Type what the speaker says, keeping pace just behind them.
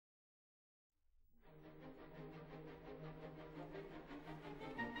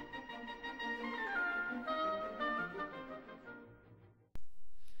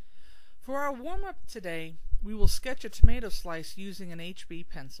For our warm-up today, we will sketch a tomato slice using an HB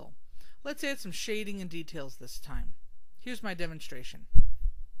pencil. Let's add some shading and details this time. Here's my demonstration.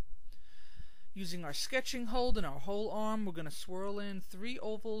 Using our sketching hold and our whole arm, we're going to swirl in 3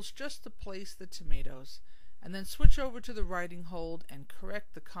 ovals just to place the tomatoes, and then switch over to the writing hold and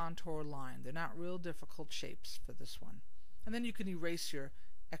correct the contour line. They're not real difficult shapes for this one. And then you can erase your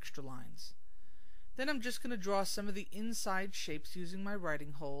extra lines. Then I'm just going to draw some of the inside shapes using my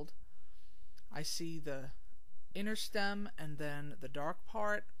writing hold. I see the inner stem and then the dark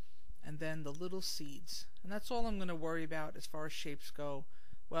part and then the little seeds. And that's all I'm going to worry about as far as shapes go.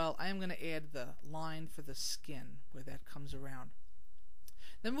 Well, I am going to add the line for the skin where that comes around.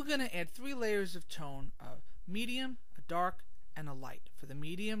 Then we're going to add 3 layers of tone, a medium, a dark, and a light. For the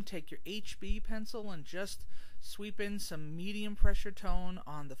medium, take your HB pencil and just sweep in some medium pressure tone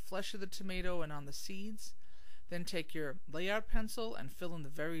on the flesh of the tomato and on the seeds. Then take your layout pencil and fill in the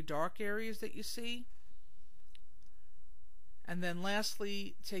very dark areas that you see. And then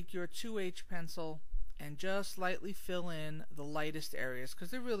lastly, take your 2H pencil and just lightly fill in the lightest areas, because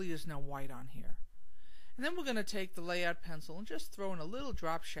there really is no white on here. And then we're going to take the layout pencil and just throw in a little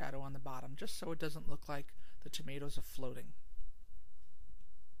drop shadow on the bottom, just so it doesn't look like the tomatoes are floating.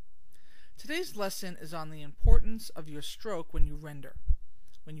 Today's lesson is on the importance of your stroke when you render.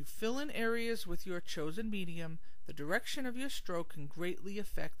 When you fill in areas with your chosen medium, the direction of your stroke can greatly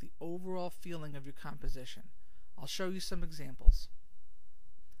affect the overall feeling of your composition. I'll show you some examples.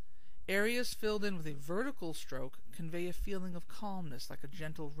 Areas filled in with a vertical stroke convey a feeling of calmness, like a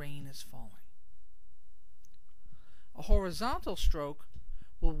gentle rain is falling. A horizontal stroke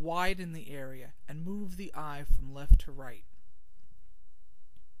will widen the area and move the eye from left to right.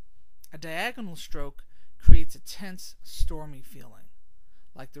 A diagonal stroke creates a tense, stormy feeling,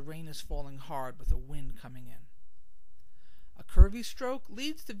 like the rain is falling hard with a wind coming in. A curvy stroke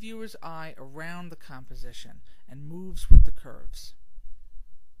leads the viewer's eye around the composition and moves with the curves.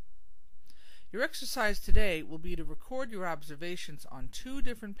 Your exercise today will be to record your observations on 2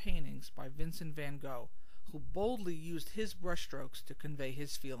 different paintings by Vincent van Gogh, who boldly used his brushstrokes to convey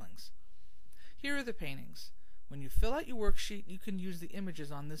his feelings. Here are the paintings. When you fill out your worksheet, you can use the images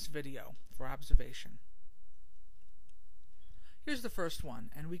on this video for observation. Here's the first one,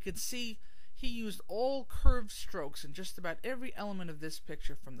 and we can see he used all curved strokes in just about every element of this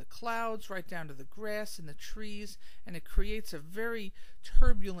picture, from the clouds right down to the grass and the trees, and it creates a very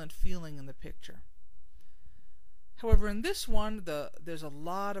turbulent feeling in the picture. However, in this one, there's a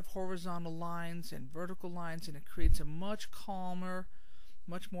lot of horizontal lines and vertical lines, and it creates a much calmer,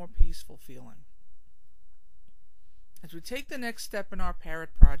 much more peaceful feeling. As we take the next step in our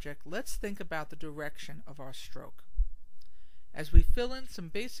parrot project, let's think about the direction of our stroke. As we fill in some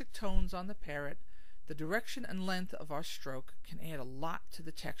basic tones on the parrot, the direction and length of our stroke can add a lot to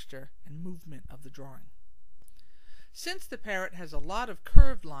the texture and movement of the drawing. Since the parrot has a lot of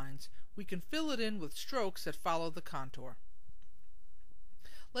curved lines, we can fill it in with strokes that follow the contour.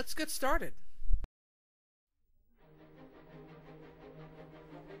 Let's get started.